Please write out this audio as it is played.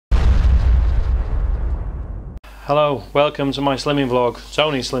Hello, welcome to my slimming vlog. It's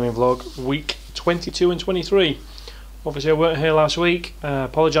only a slimming vlog, week 22 and 23. Obviously I weren't here last week,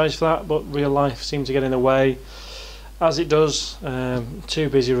 apologise for that, but real life seemed to get in the way, as it does. Too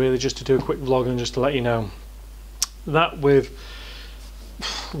busy really just to do a quick vlog and just to let you know. That with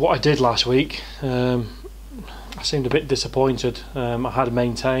what I did last week, I seemed a bit disappointed. I had to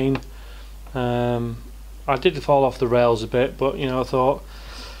maintain. I did fall off the rails a bit, but you know, I thought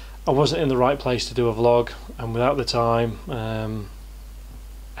I wasn't in the right place to do a vlog, and without the time,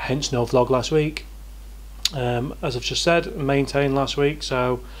 hence no vlog last week. As I've just said, maintained last week,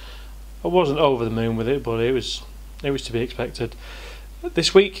 so I wasn't over the moon with it, but it was to be expected.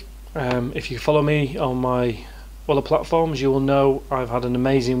 This week, if you follow me on my other platforms, you will know I've had an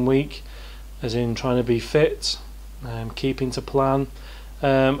amazing week, as in trying to be fit, keeping to plan,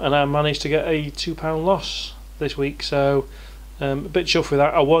 and I managed to get a £2 loss this week, so a bit chuffed with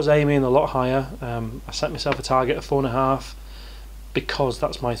that. I was aiming a lot higher. I set myself a target of 4.5 because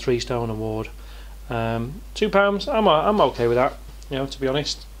that's my 3 stone award. £2, I'm okay with that, you know, to be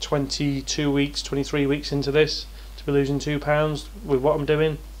honest. 22 weeks, 23 weeks into this, to be losing £2 with what I'm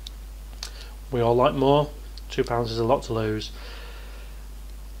doing, we all like more. £2 is a lot to lose.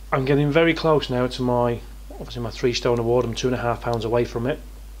 I'm getting very close now to my 3 stone award. I'm £2.5 away from it,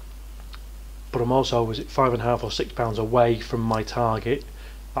 but I'm also, was it £5.5 or £6 away from my target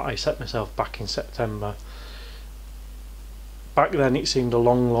that I set myself back in September. Back then it seemed a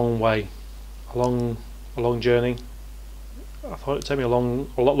long way, a long journey. I thought it'd take me a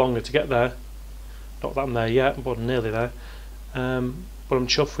lot longer to get there. Not that I'm there yet, but I'm nearly there. But I'm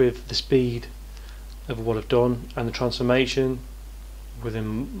chuffed with the speed of what I've done and the transformation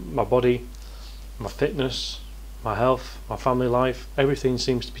within my body, my fitness, my health, my family life. Everything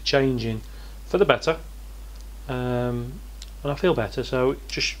seems to be changing for the better, and I feel better. So it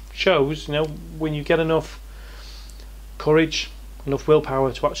just shows, you know, when you get enough courage, enough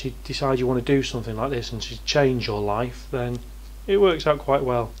willpower to actually decide you want to do something like this and to change your life, then it works out quite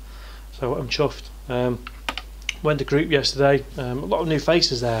well. So I'm chuffed. Went to group yesterday, a lot of new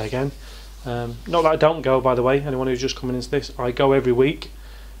faces there again. Not that I don't go, by the way, anyone who's just coming into this, I go every week.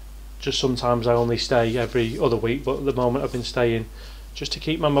 Just sometimes I only stay every other week, but at the moment I've been staying just to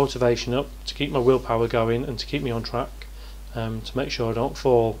keep my motivation up, to keep my willpower going, and to keep me on track, to make sure I don't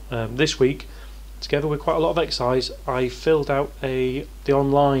fall. This week, together with quite a lot of exercise, I filled out the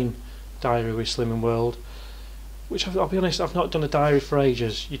online diary with Slimming World, which I'll be honest, I've not done a diary for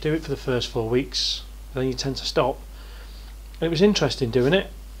ages. You do it for the first 4 weeks, then you tend to stop. And it was interesting doing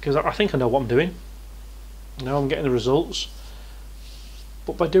it, because I think I know what I'm doing. Now I'm getting the results.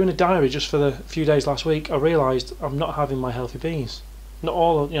 But by doing a diary just for the few days last week, I realised I'm not having my healthy beans. Not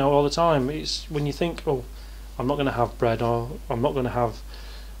all the time. It's when you think, oh, I'm not going to have bread, or I'm not going to have,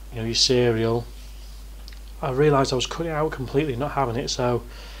 your cereal. I realised I was cutting it out completely, not having it. So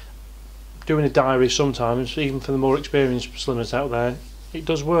doing a diary sometimes, even for the more experienced slimmers out there, it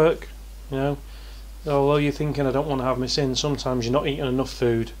does work. Although you're thinking I don't want to have my sins, sometimes you're not eating enough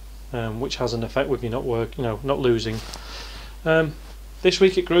food, which has an effect with you not losing. This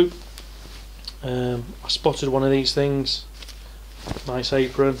week at group, I spotted one of these things. Nice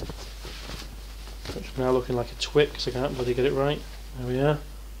apron, which is now looking like a twit because I can't bloody get it right. There we are.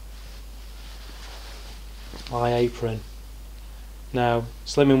 My apron. Now,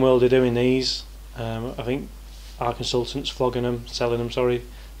 Slimming World are doing these. I think our consultants selling them, sorry,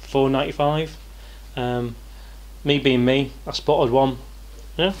 £4.95. Me being me, I spotted one.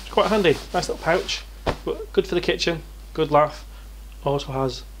 Yeah, it's quite handy. Nice little pouch, but good for the kitchen. Good laugh. Also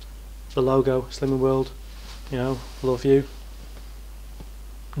has the logo, Slimming World. Love you.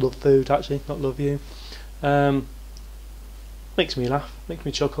 Love food, actually, not love you. Makes me laugh, makes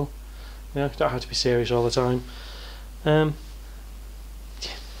me chuckle. Don't have to be serious all the time. I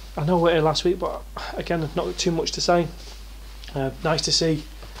know we were here last week, but again, not too much to say. Nice to see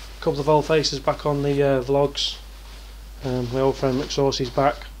a couple of old faces back on the vlogs. My old friend McSaucy's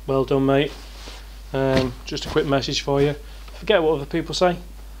back. Well done, mate. Just a quick message for you. Forget what other people say.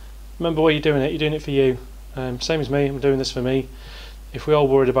 Remember why you're doing it. You're doing it for you. Same as me. I'm doing this for me. If we all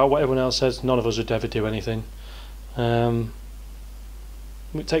worried about what everyone else says, none of us would ever do anything. It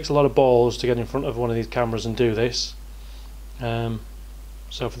takes a lot of balls to get in front of one of these cameras and do this. So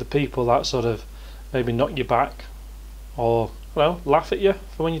for the people that sort of maybe knock you back, or laugh at you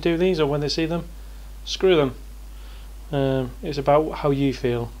for when you do these or when they see them, screw them. It's about how you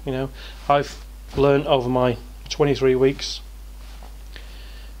feel. I've learned over my 23 weeks,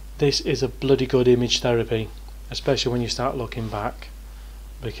 this is a bloody good image therapy, especially when you start looking back,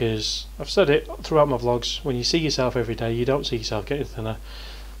 because I've said it throughout my vlogs, when you see yourself every day, you don't see yourself getting thinner.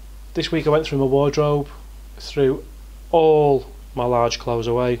 This week I went through my wardrobe threw all my large clothes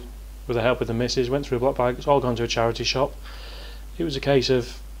away with the help of the missus, went through a black bag, it's all gone to a charity shop. It was a case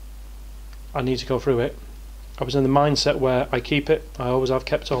of I need to go through it. I was in the mindset where I keep it. I always have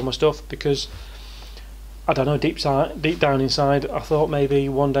kept all my stuff because I don't know, deep down inside I thought maybe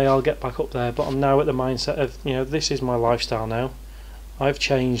one day I'll get back up there, but I'm now at the mindset of, you know, this is my lifestyle now. I've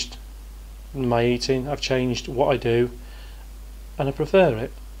changed my eating, I've changed what I do, and I prefer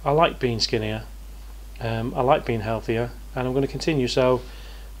it. I like being skinnier, I like being healthier, and I'm going to continue. So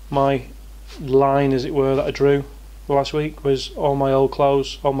my line, as it were, that I drew last week was all my old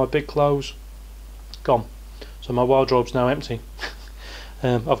clothes, all my big clothes, gone. So my wardrobe's now empty.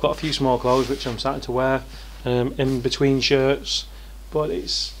 I've got a few small clothes which I'm starting to wear in between shirts, but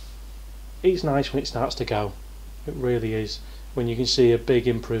it's nice when it starts to go. It really is. When you can see a big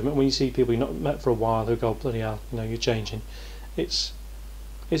improvement, when you see people you've not met for a while who go, bloody hell, you know, you're changing. It's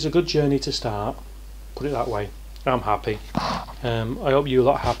a good journey to start, put it that way. I'm happy. I hope you're a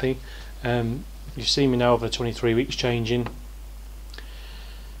lot happy. You've seen me now over 23 weeks changing.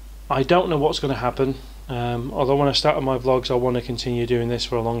 I don't know what's going to happen. Although when I started my vlogs I want to continue doing this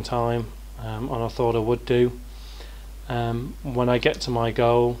for a long time, and I thought I would do. When I get to my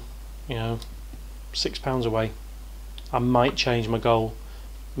goal, you know, 6 pounds away, I might change my goal,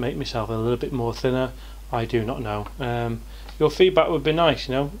 make myself a little bit more thinner. I do not know. Your feedback would be nice,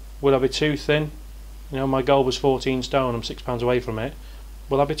 you know. Would I be too thin? You know, my goal was 14 stone, I'm 6 pounds away from it.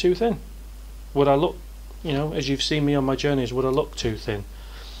 Will I be too thin? Would I look, you know, as you've seen me on my journeys, would I look too thin?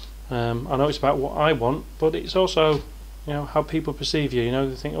 I know it's about what I want, but it's also, you know, how people perceive you. You know,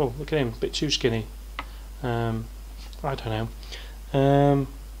 they think, oh, look at him, a bit too skinny. I don't know.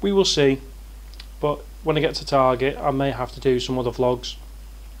 We will see. But when I get to target, I may have to do some other vlogs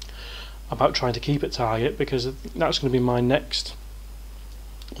about trying to keep at target, because that's going to be my next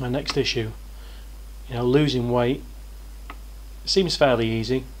issue. You know, losing weight seems fairly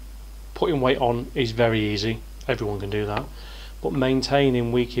easy. Putting weight on is very easy. Everyone can do that. But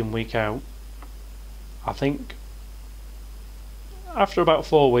maintaining week in, week out, I think after about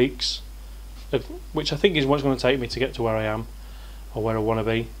 4 weeks, which I think is what's going to take me to get to where I am or where I want to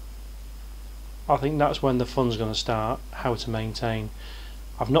be, I think that's when the fun's going to start, how to maintain.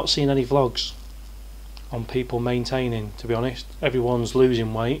 I've not seen any vlogs on people maintaining, to be honest. Everyone's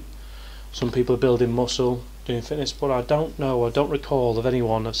losing weight, some people are building muscle, doing fitness, but I don't know, I don't recall of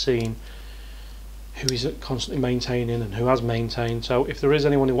anyone I've seen who is constantly maintaining and who has maintained. So if there is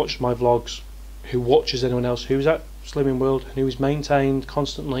anyone who watches my vlogs, who watches anyone else who's at Slimming World and who's maintained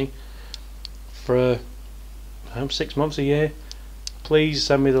constantly for 6 months, a year, please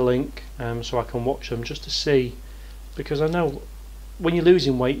send me the link so I can watch them just to see, because I know when you're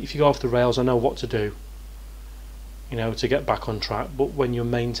losing weight, if you go off the rails, I know what to do, you know, to get back on track. But when you're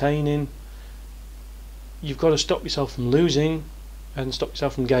maintaining, you've got to stop yourself from losing and stop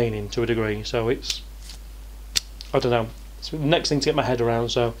yourself from gaining to a degree. So it's, I don't know, it's the next thing to get my head around,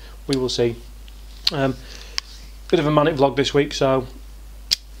 so we will see. Bit of a manic vlog this week, so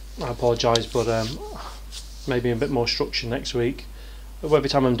I apologise, but maybe a bit more structure next week. Every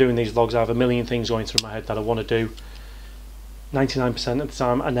time I'm doing these vlogs I have a million things going through my head that I want to do. 99% of the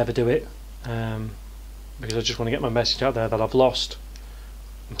time I never do it, because I just want to get my message out there that I've lost.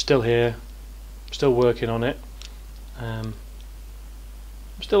 I'm still here, I'm still working on it, I'm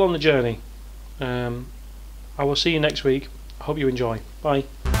still on the journey. I will see you next week. I hope you enjoy. Bye.